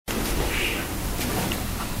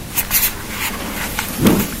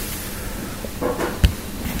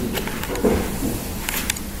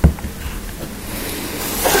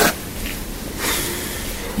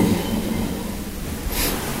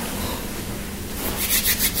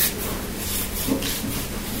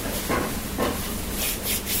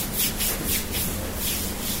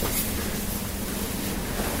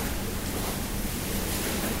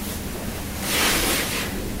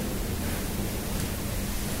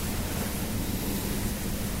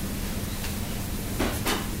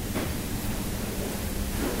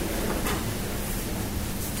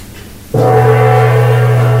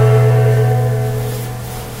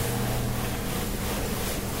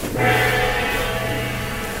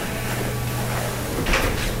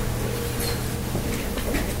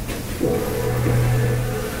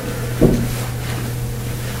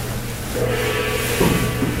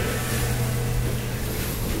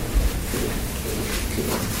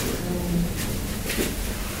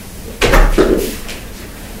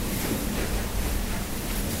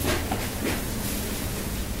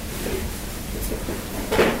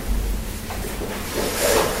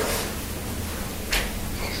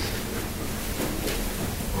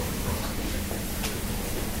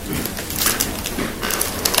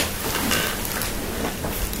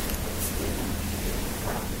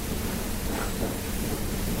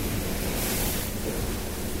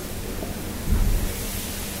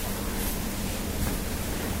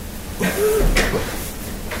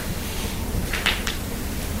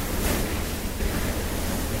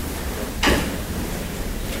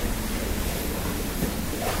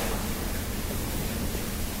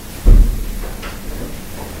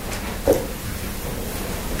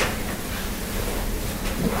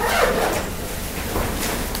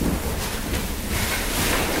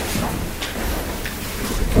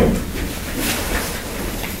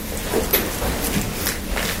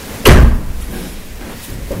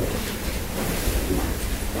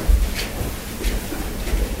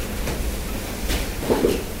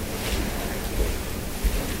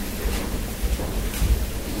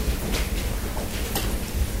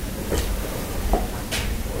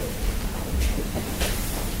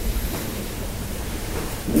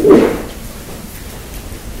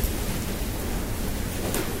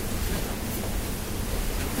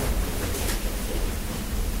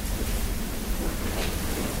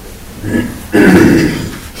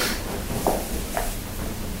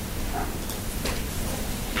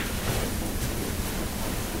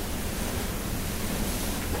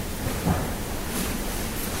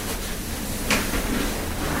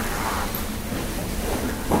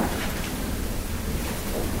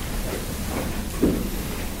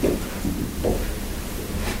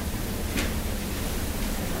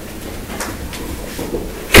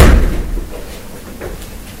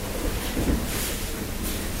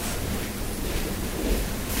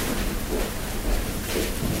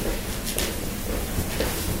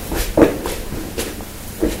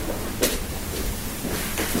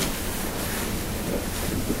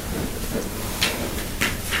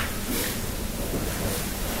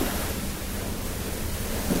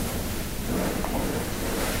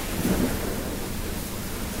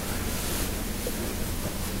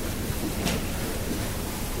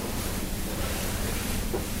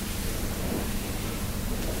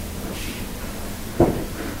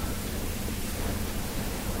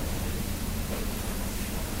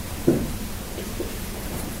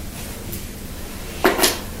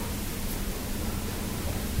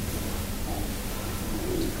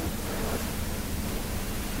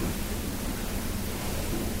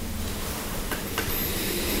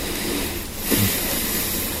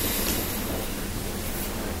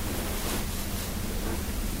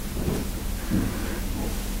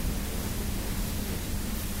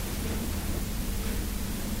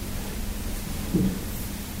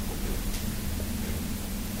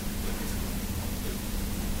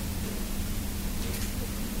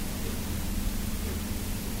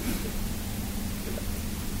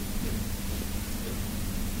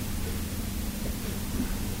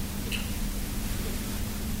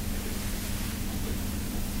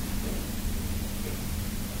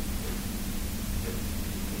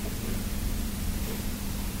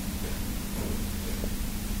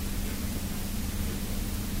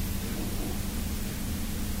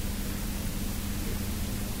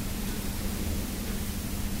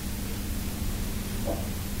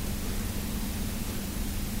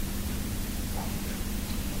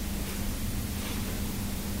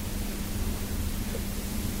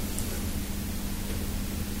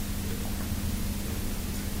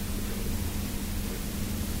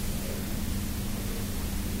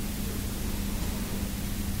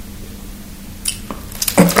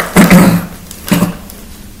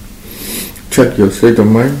Check your state of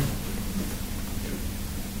mind.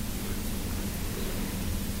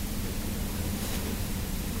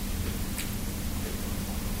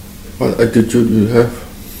 What attitude you have?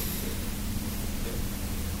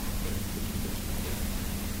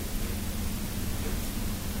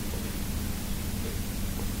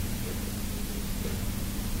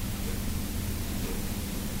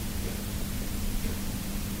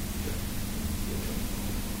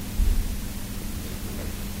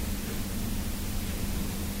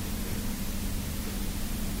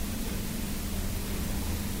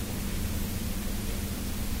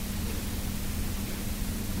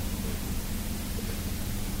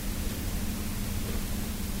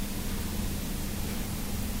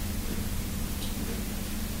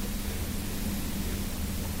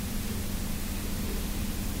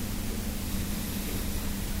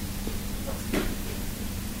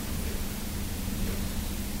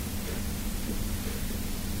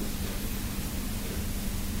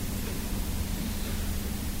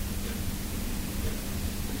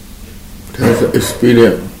 the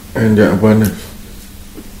experience and the awareness,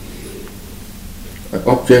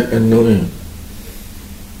 object and knowing.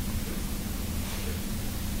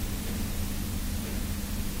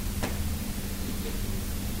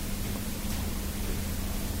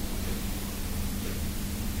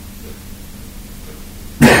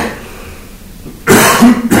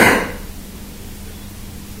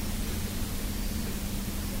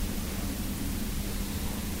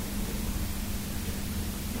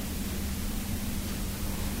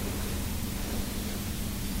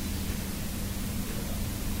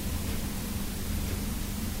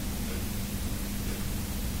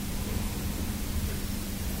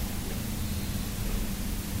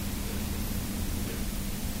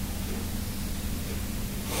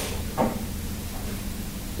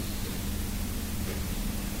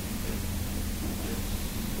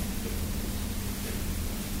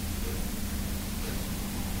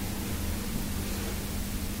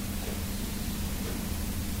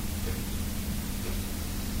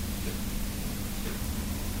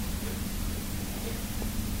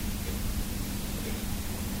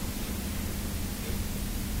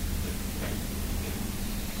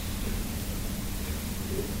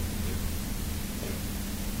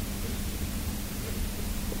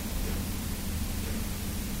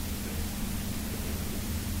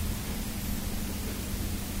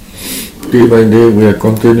 Day by day we are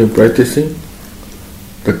continue practicing.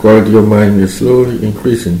 The quality of mind is slowly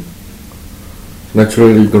increasing,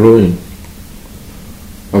 naturally growing.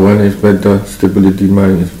 Awareness is better, stability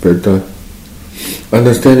mind is better.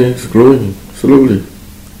 Understanding is growing slowly,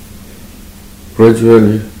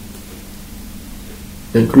 gradually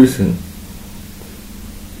increasing.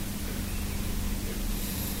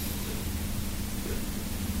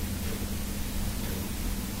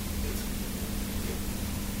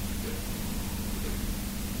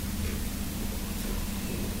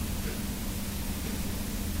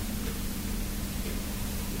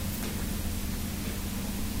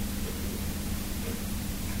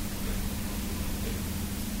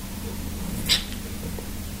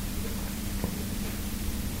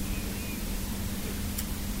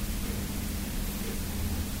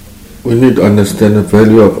 We need to understand the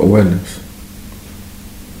value of awareness.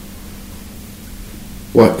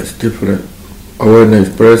 What is different? Awareness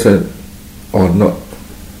is present or not?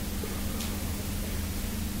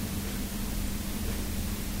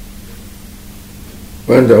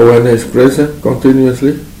 When the awareness is present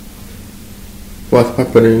continuously, what's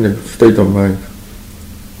happening in the state of mind?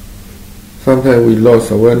 Sometimes we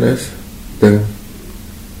lost awareness, then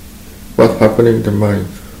what's happening in the mind?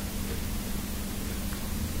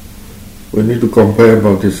 We need to compare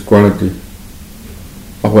about this quality,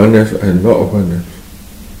 awareness and not awareness.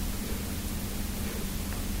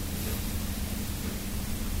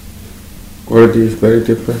 Quality is very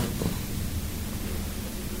different.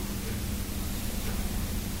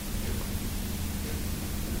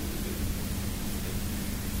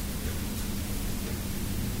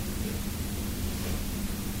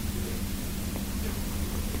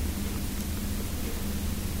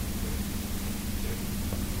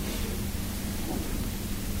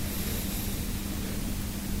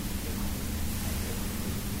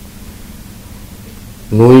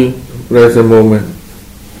 Knowing present moment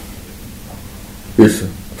is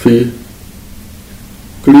feel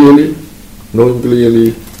clearly, knowing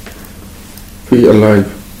clearly, feel alive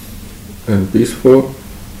and peaceful.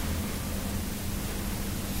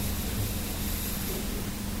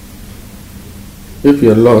 If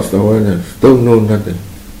you are lost awareness, don't know nothing.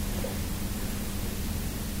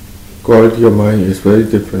 Quality of mind is very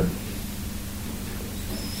different.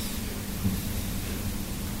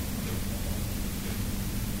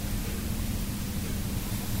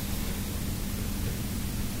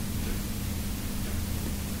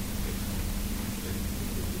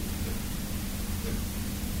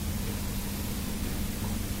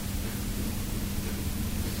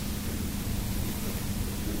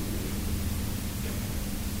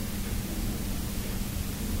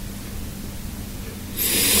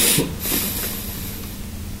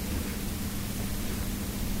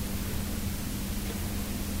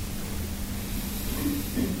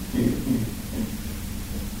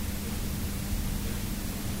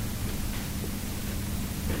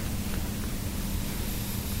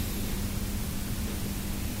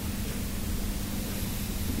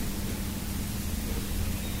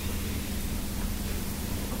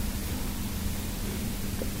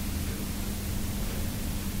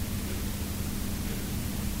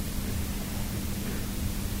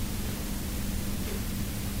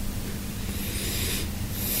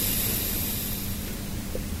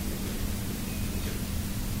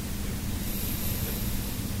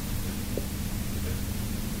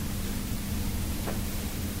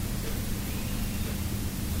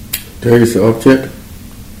 There is object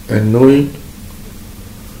and knowing.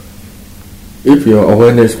 If your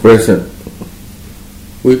awareness is present,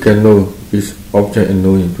 we can know this object and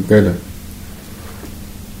knowing together.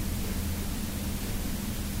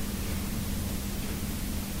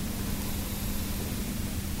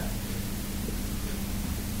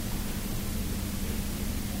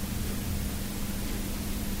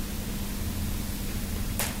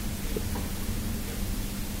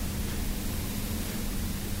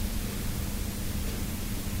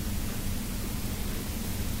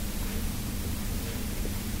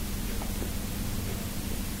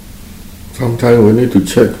 Sometimes we need to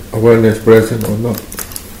check awareness present or not.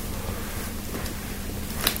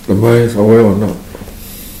 The mind is aware or not.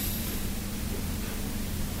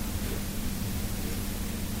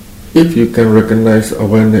 If you can recognize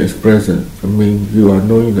awareness is present, I mean you are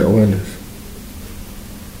knowing the awareness.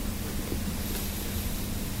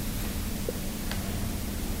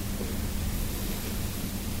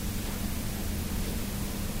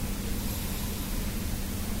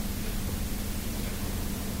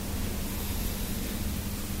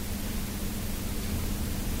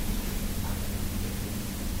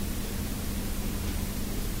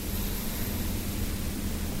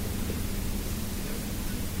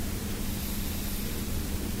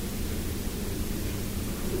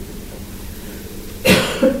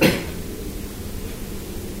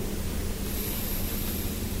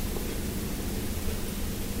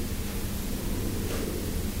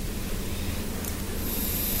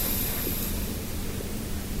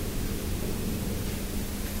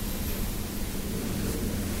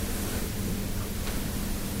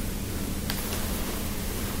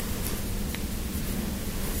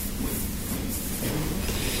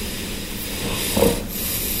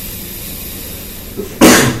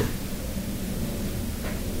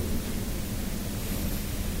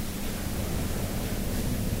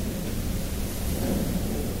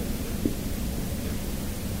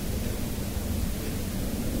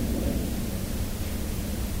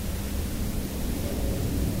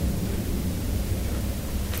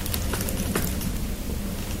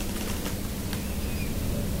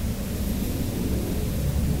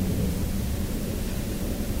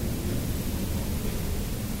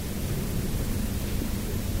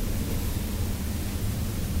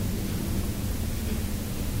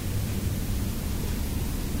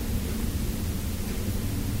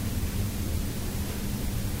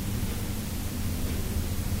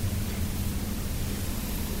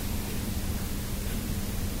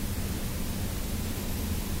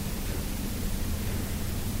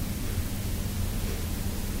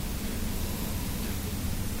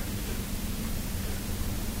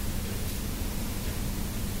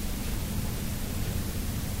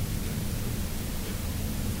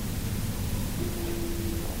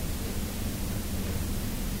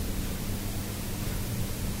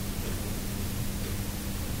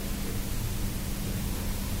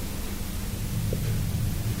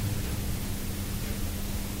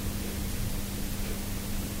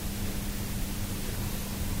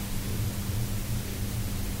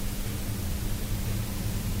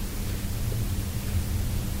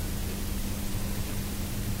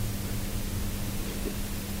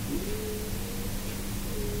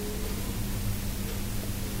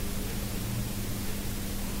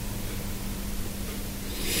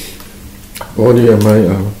 Body and mind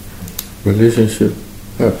are relationship,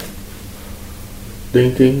 have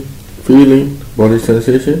thinking, feeling, body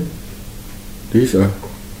sensation. These are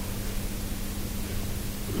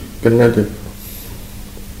connected.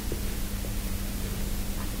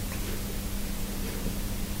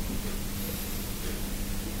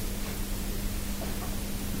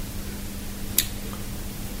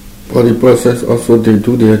 Body process also they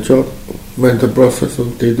do their job. Mental process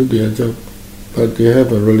also they do their job, but they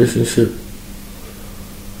have a relationship.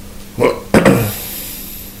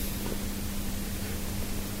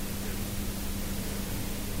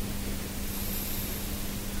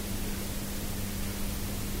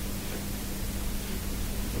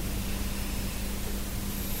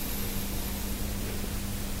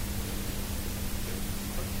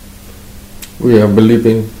 We are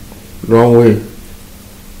believing wrong way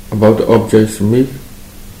about the object is me,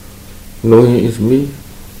 knowing is me,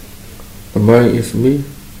 the mind is me,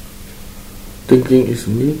 thinking is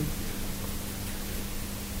me.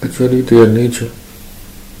 Actually they are nature.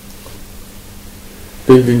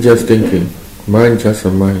 Thinking just thinking, mind just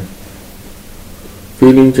a mind,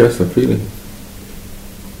 feeling just a feeling.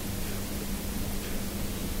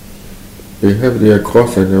 They have their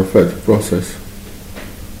cause and effect process.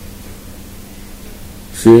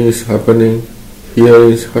 Seeing is happening,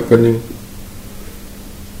 hearing is happening.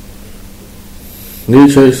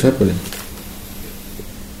 Nature is happening.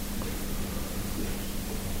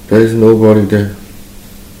 There is nobody there.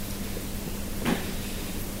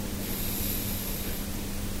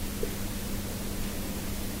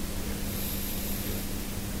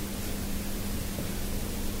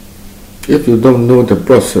 If you don't know the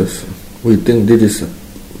process, we think this is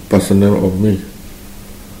personal of me.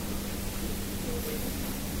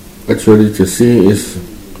 Actually, the seeing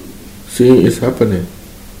is happening.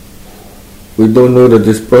 We don't know that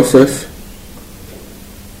this process,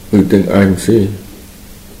 we think I'm seeing.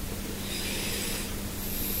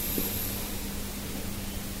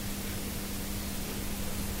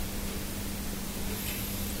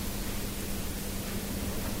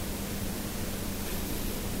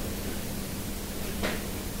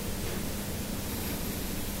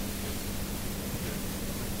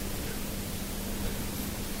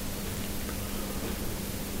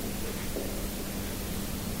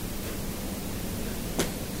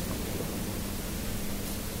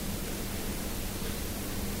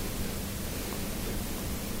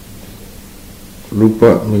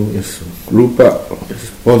 Rupa means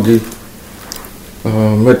body,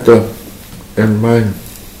 matter, and mind.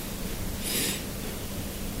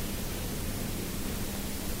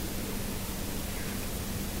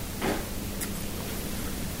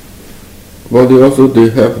 Body also they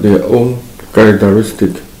have their own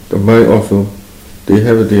characteristic. The mind also they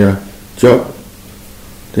have their job,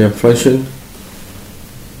 their function,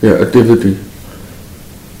 their activity.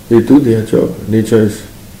 They do their job. Nature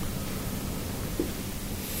is.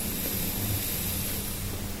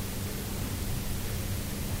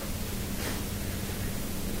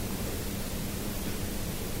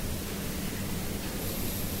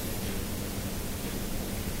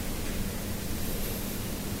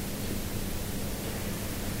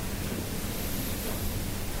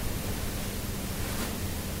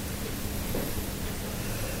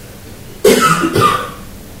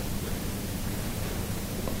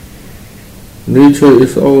 Nature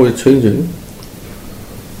is always changing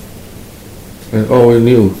and always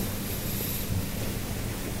new.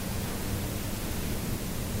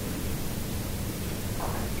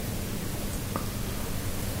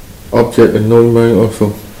 Object and non-mind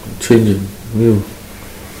also changing, new.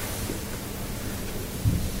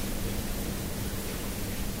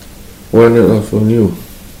 One is also new.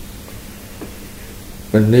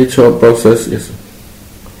 And natural process is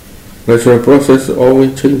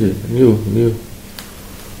always changing, new.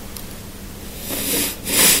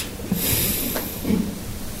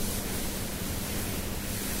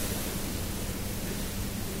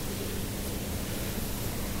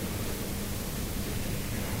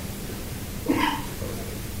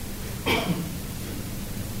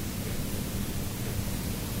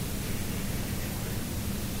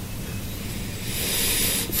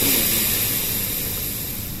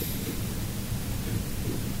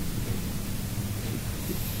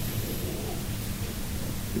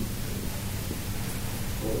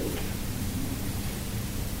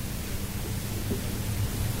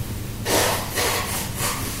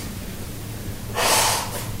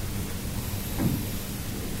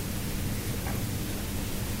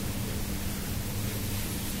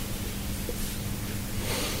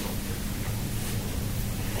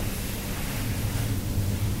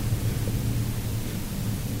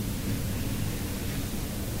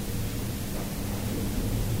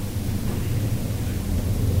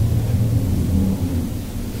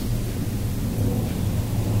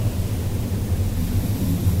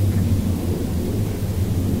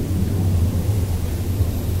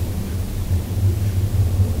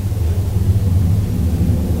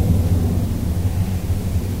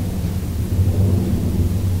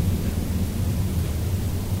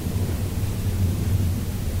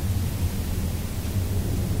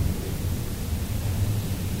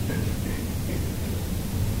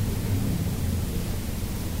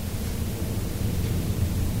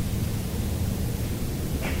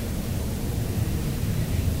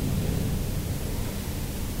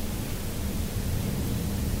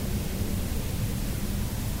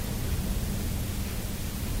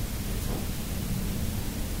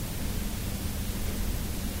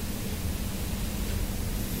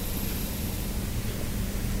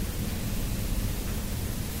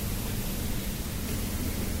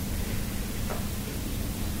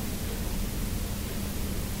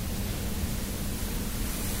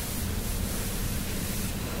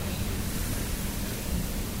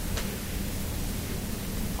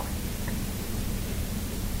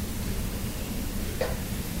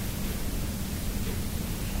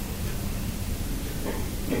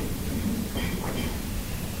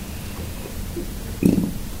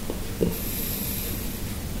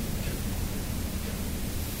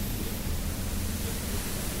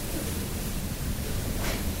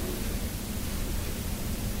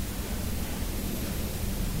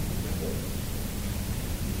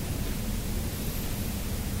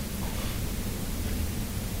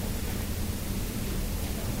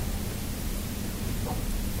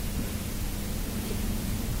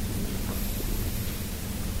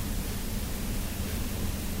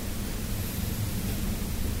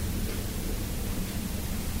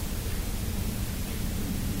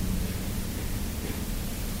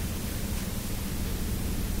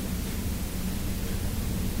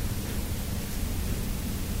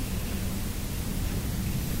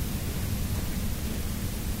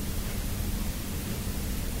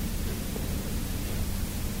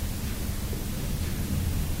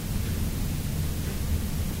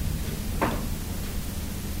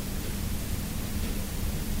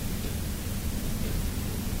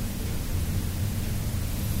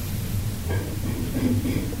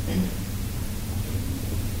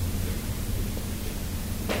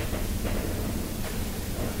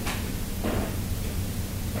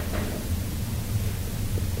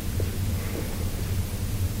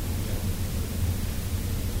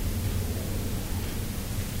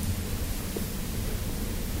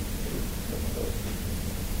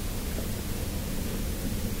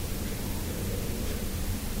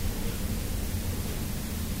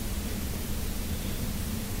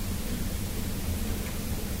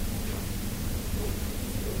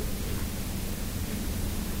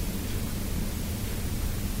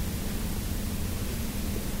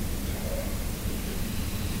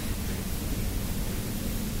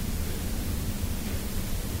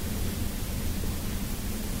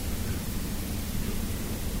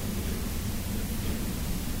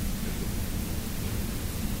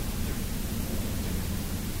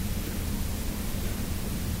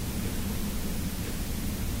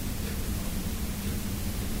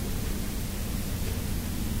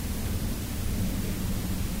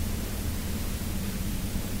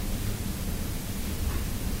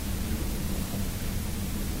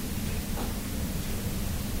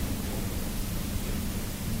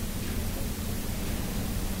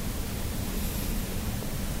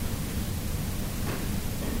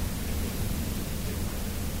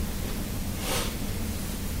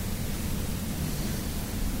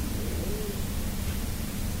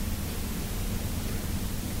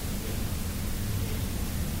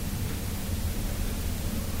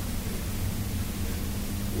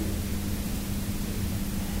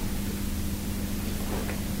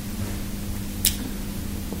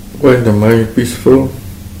 When the mind is peaceful,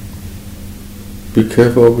 be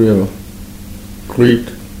careful with your greed,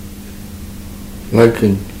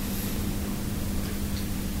 liking.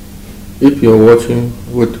 If you're watching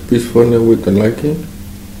with peacefulness with the liking,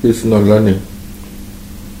 it's not learning.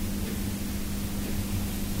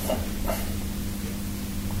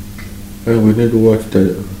 And we need to watch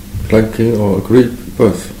the liking or greed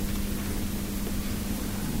first.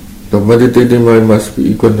 The meditating mind must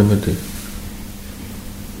be equanimity.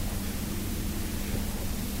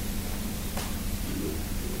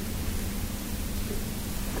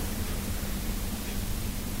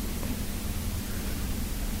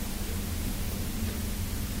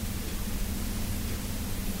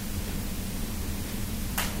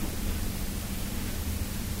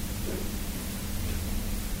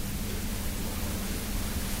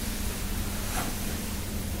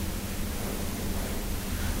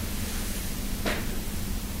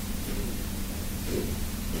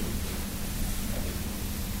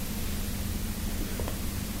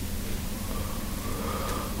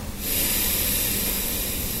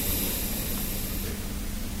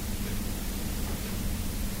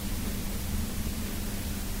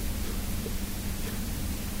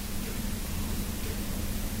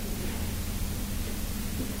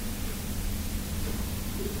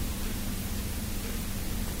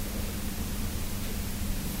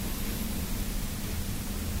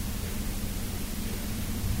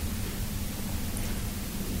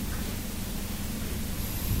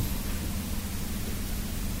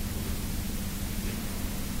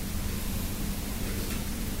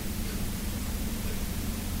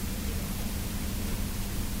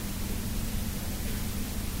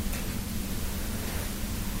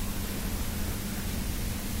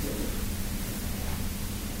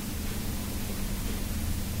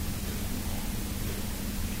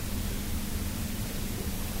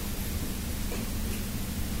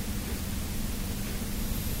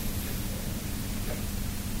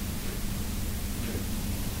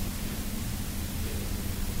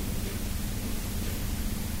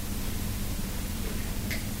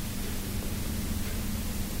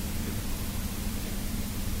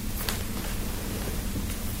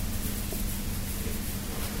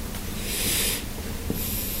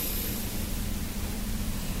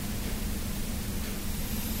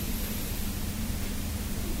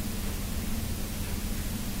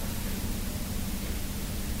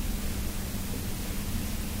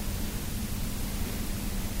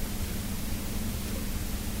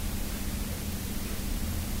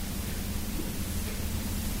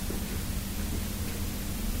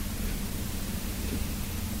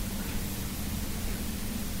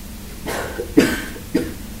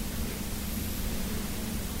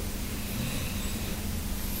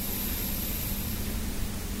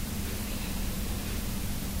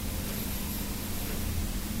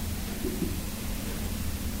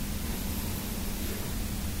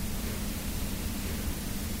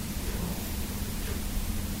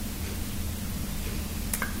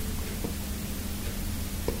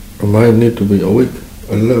 The mind need to be awake,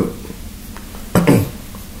 alert,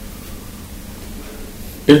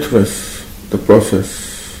 interest the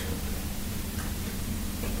process.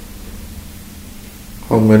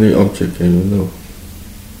 How many objects can you know?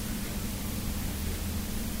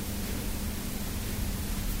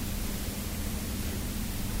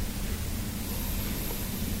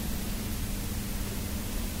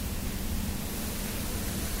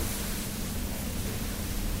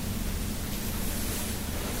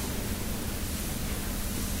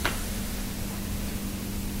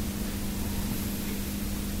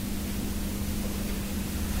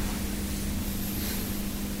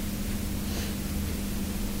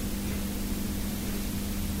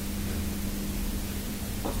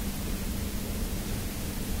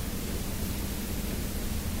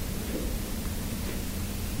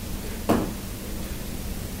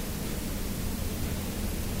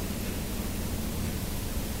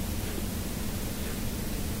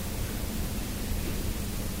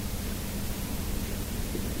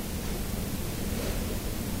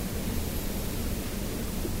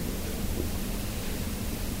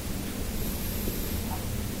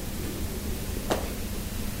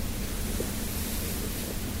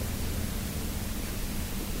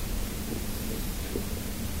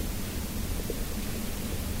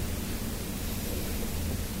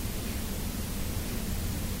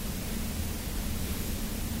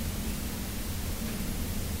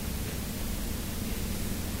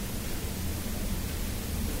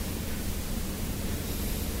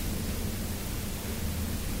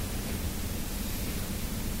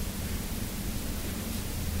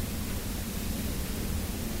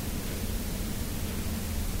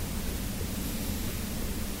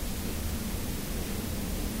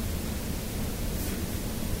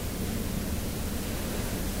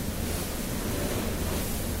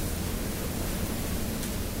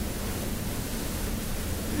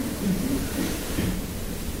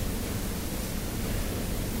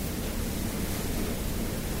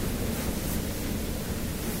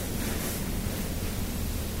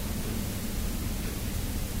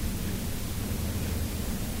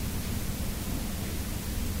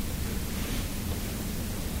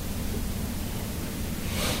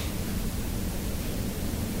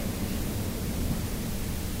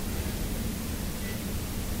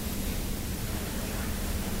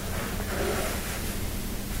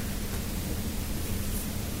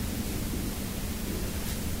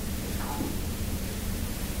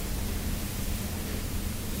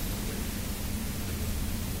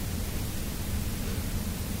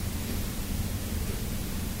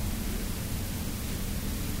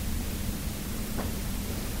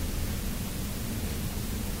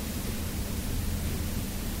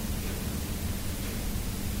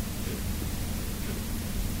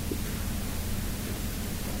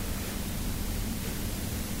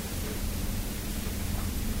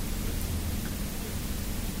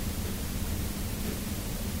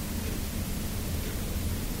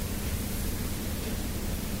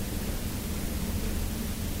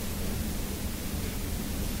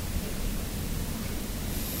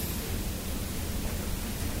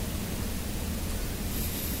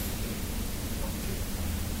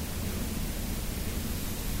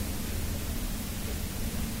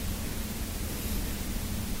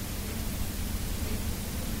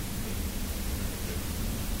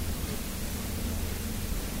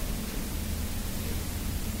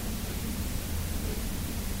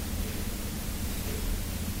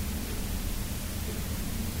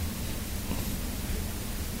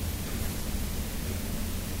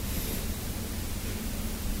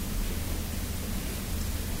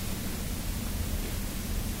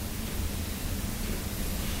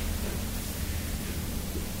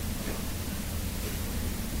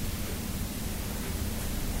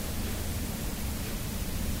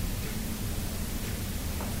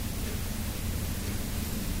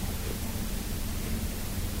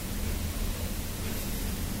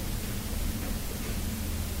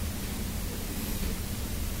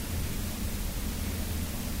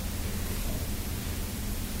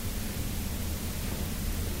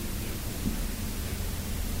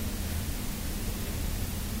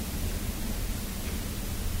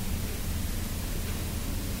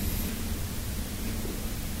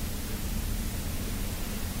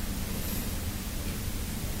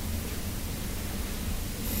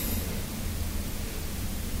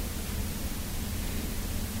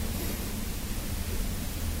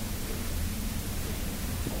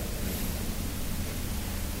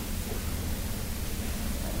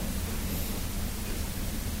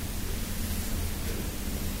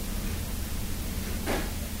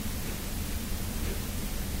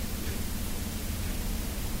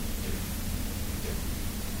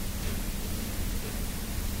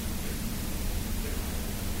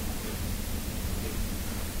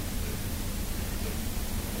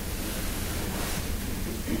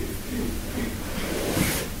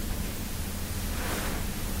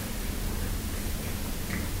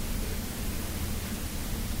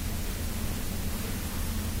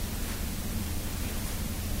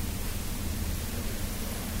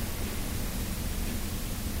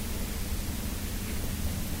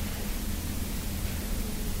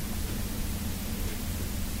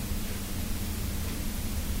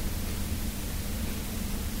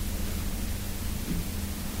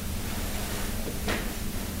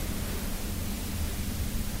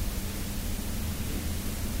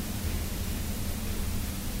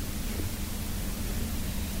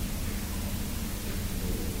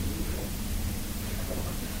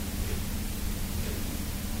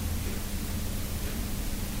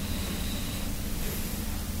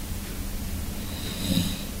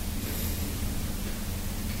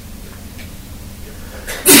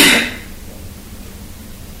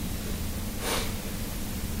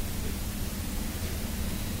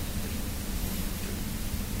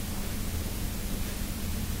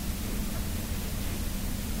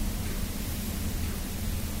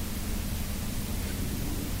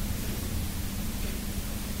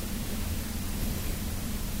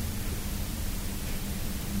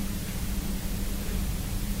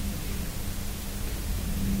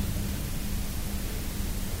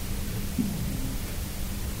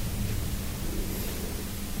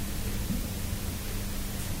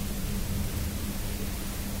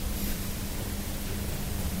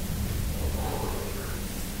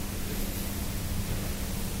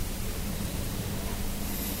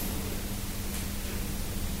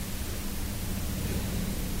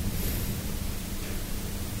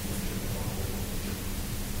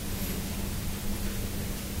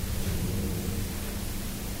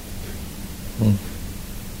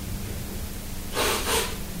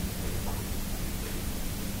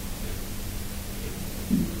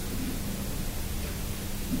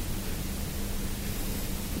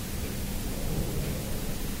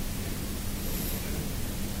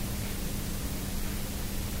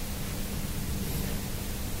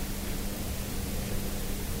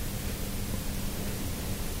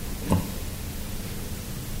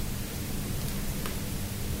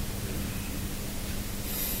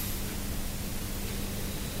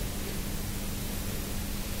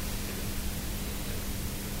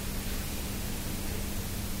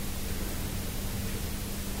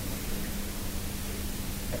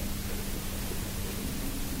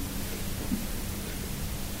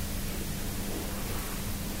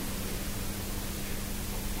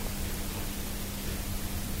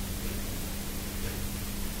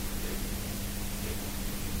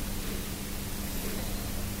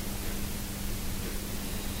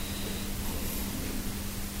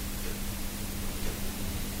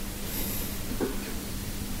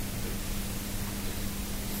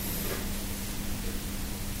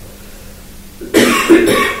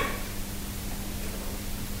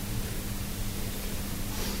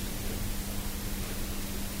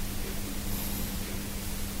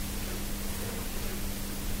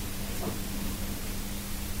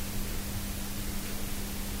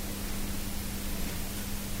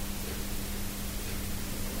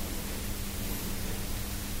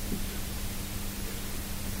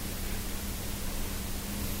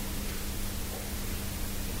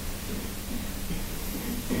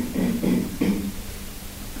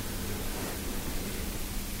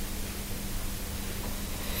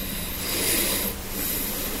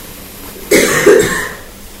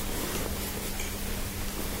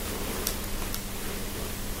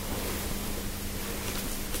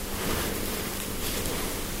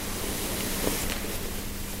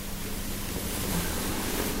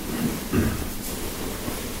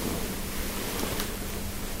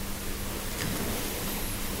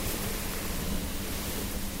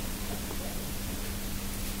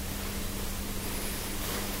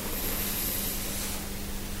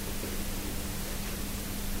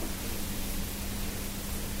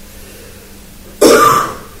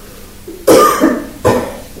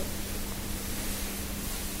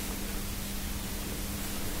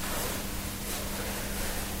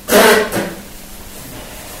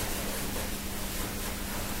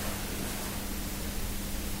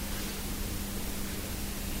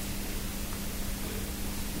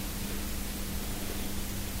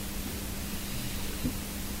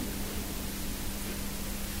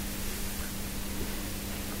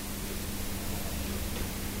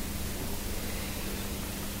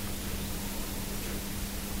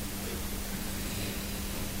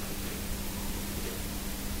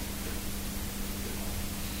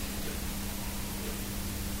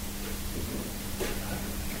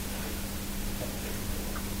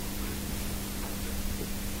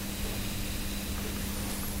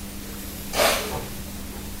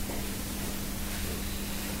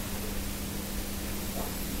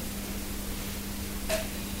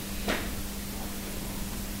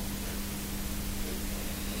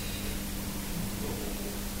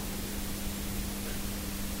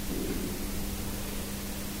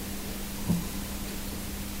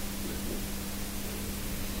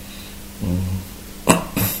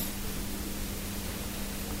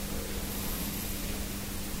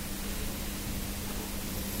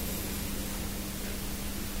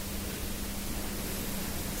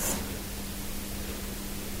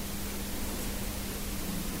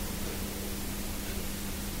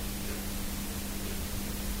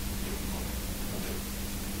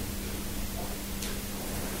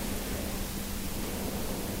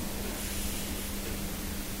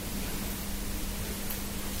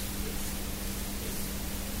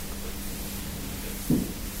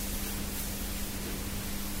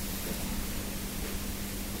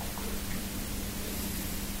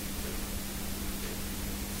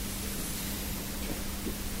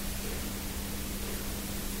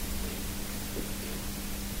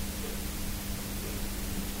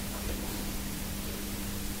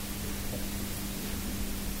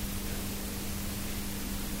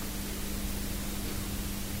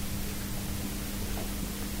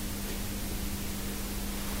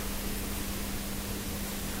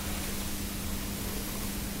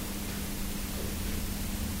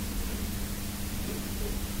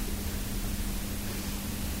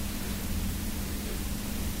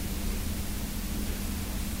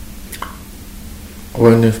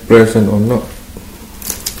 One is present or not,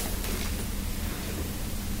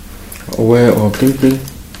 aware or thinking,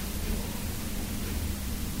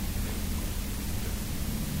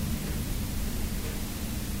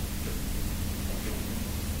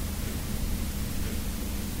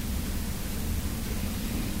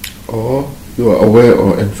 or you are aware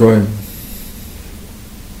or enjoying.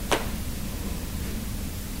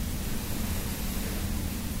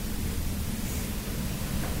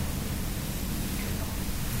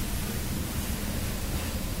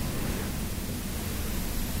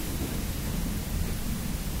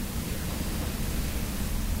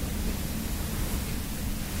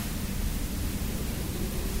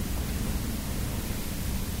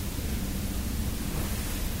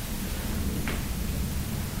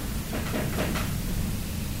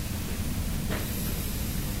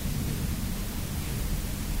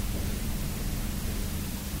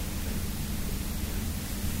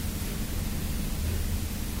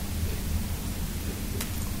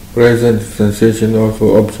 Present sensation of an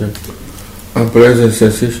object, unpleasant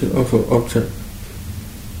sensation of an object.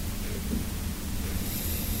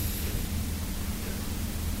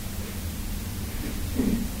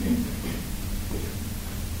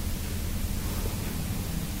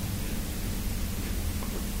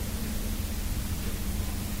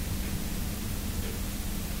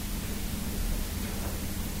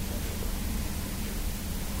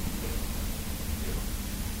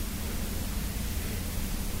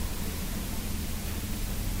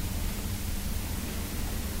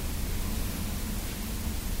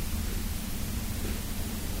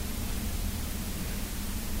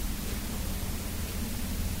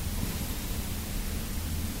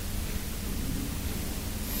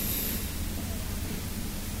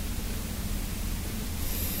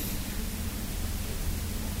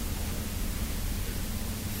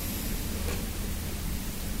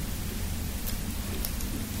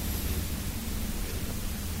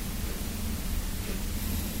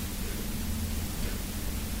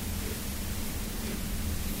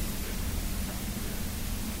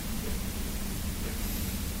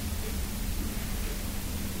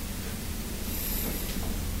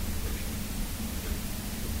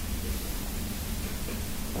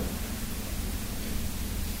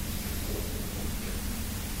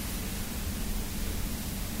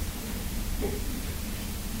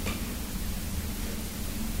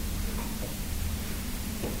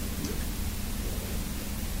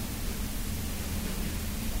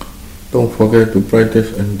 Don't forget to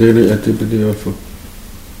practice in daily activity also.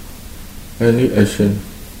 Any action.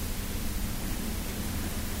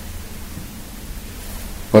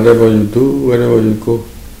 Whatever you do, wherever you go,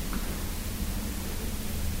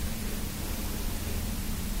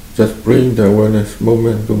 just bring the awareness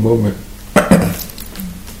moment to moment.